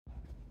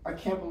I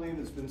can't believe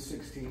it's been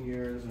 16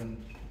 years, and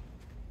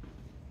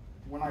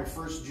when I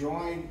first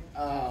joined,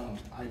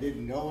 I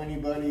didn't know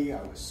anybody.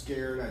 I was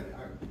scared. I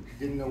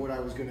didn't know what I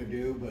was going to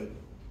do, but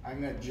I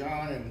met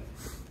John, and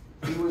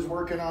he was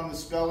working on the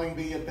spelling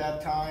bee at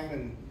that time,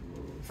 and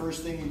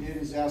first thing he did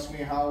is ask me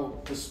how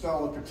to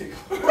spell a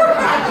particular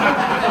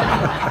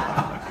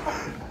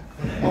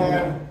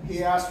and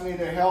he asked me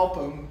to help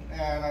him,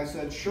 and I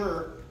said,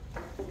 sure.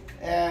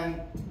 And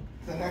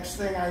the next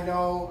thing I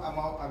know,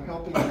 I'm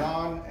helping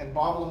John, and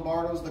Bob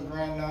Lombardo's the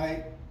Grand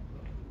Knight,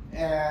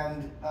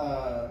 and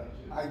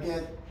I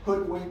get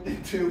hoodwinked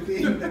into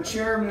being the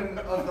chairman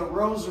of the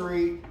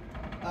Rosary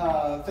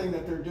thing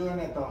that they're doing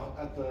at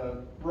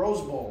the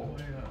Rose Bowl.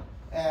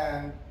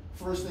 And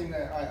first thing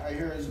that I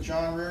hear is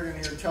John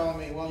Reardon here telling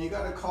me, well, you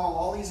got to call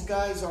all these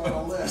guys on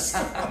the list,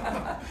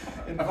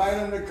 invite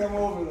them to come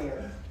over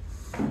there.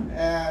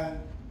 And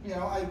you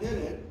know, I did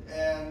it,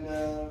 and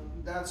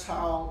that's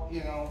how,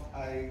 you know,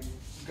 I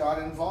got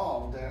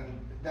involved. And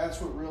that's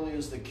what really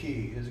is the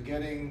key, is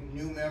getting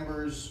new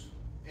members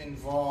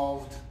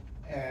involved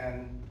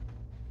and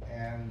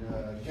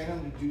get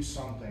them to do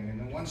something. And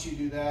then once you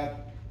do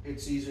that,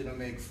 it's easy to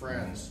make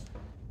friends.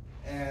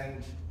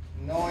 And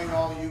knowing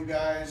all you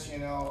guys, you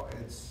know,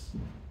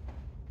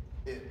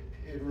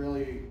 it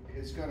really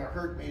is going to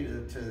hurt me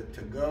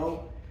to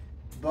go,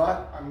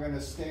 but I'm going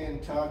to stay in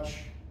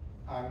touch.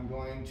 I'm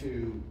going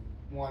to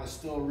want to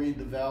still read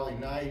the Valley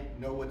Knight,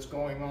 know what's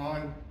going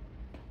on,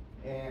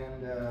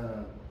 and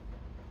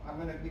I'm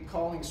going to be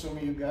calling some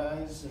of you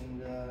guys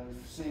and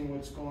seeing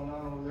what's going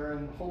on over there,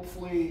 and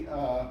hopefully,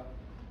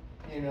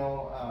 you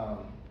know,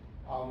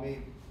 I'll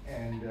meet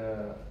and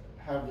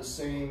have the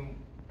same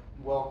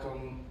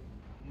welcome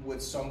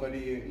with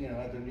somebody, you know,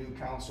 at the new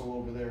council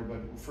over there.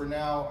 But for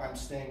now, I'm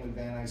staying with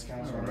Van Nuys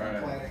Council. I'm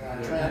not planning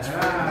on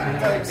transferring.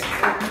 Thanks.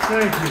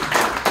 Thank you.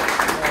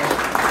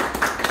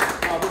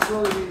 This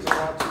really means a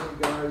lot to me,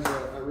 guys.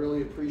 I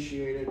really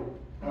appreciate it.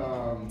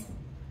 And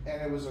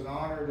it was an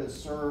honor to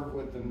serve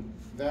with the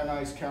Van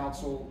Nuys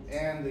Council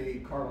and the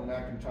Cardinal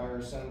McIntyre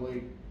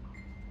Assembly.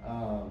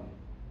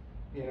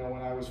 You know,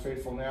 when I was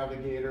Faithful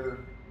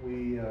Navigator,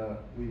 we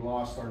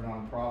lost our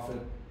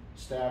nonprofit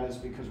status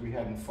because we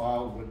hadn't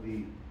filed with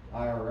the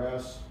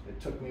IRS. It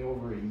took me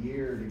over a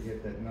year to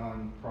get that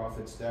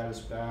nonprofit status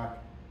back.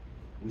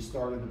 We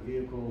started the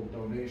vehicle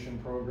donation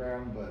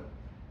program, but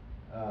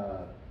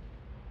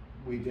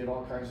we did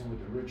all kinds of with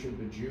the Richard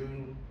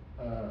Bajun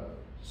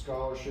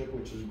scholarship,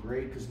 which is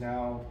great because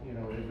now, you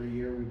know, every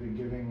year we've been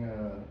giving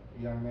a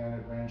young man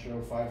at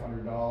Rancho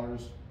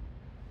 $500,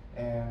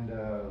 and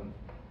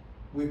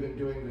we've been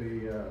doing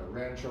the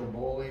Rancho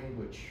bowling,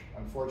 which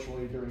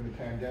unfortunately during the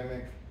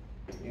pandemic,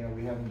 you know,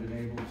 we haven't been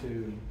able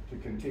to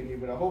continue,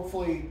 but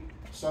hopefully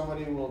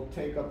somebody will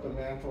take up the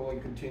mantle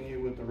and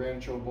continue with the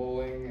Rancho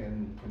bowling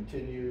and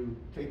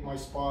take my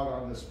spot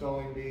on the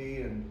spelling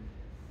bee. And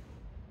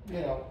you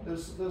know,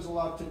 there's a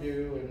lot to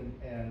do,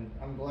 and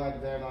I'm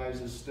glad Van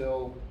Nuys is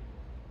still,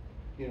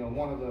 you know,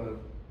 one of the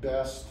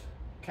best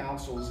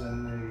councils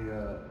in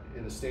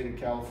the state of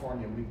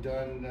California. We've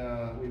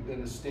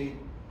been a state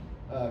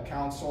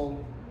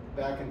council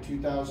back in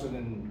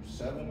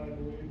 2007, I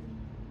believe,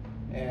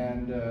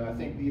 and I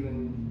think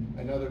even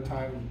another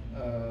time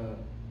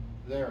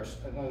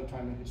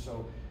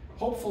So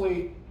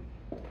hopefully,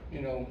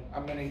 you know,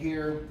 I'm going to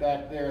hear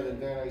back there that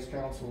Van Nuys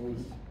Council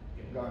has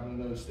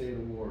gotten another state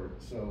award.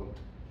 So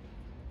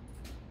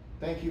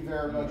thank you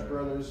very much,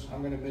 brothers.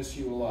 I'm going to miss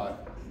you a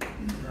lot.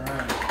 All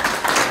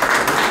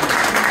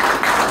right.